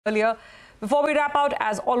earlier. Before we wrap out,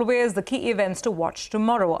 as always, the key events to watch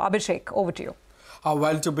tomorrow. Abhishek, over to you.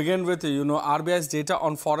 Well, to begin with, RBI's data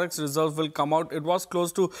on forex reserve will come out. It was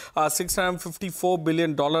close to $654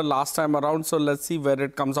 billion last time around. So let's see where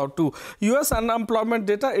it comes out to. US unemployment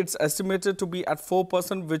data, it's estimated to be at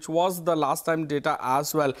 4%, which was the last time data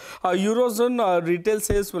as well. Eurozone retail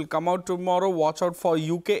sales will come out tomorrow. Watch out for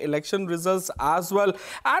UK election results as well.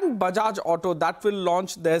 And Bajaj Auto, that will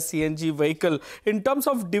launch their CNG vehicle. In terms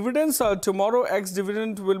of dividends, tomorrow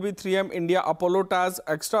ex-dividend will be 3M India, Apollo Taz,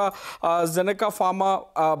 Extra, Zeneca Pharma,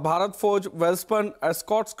 Bharat Forge, Welspun,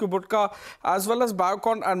 Escorts Kubutka, as well as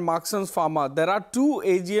Biocon and Marksans Pharma. There are two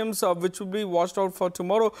AGMs which will be watched out for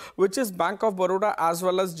tomorrow, which is Bank of Baroda as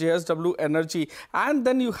well as JSW Energy. And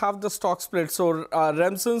then you have the stock split. So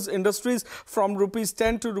Remsons Industries from rupees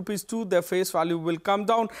 10 to rupees 2, their face value will come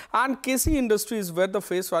down. And KC Industries, where the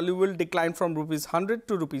face value will decline from rupees 100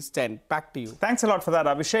 to rupees 10. Back to you. Thanks a lot for that,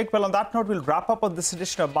 Abhishek. Well, on that note, we'll wrap up on this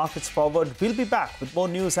edition of Markets Forward. We'll be back with more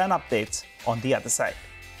news and updates on the other side.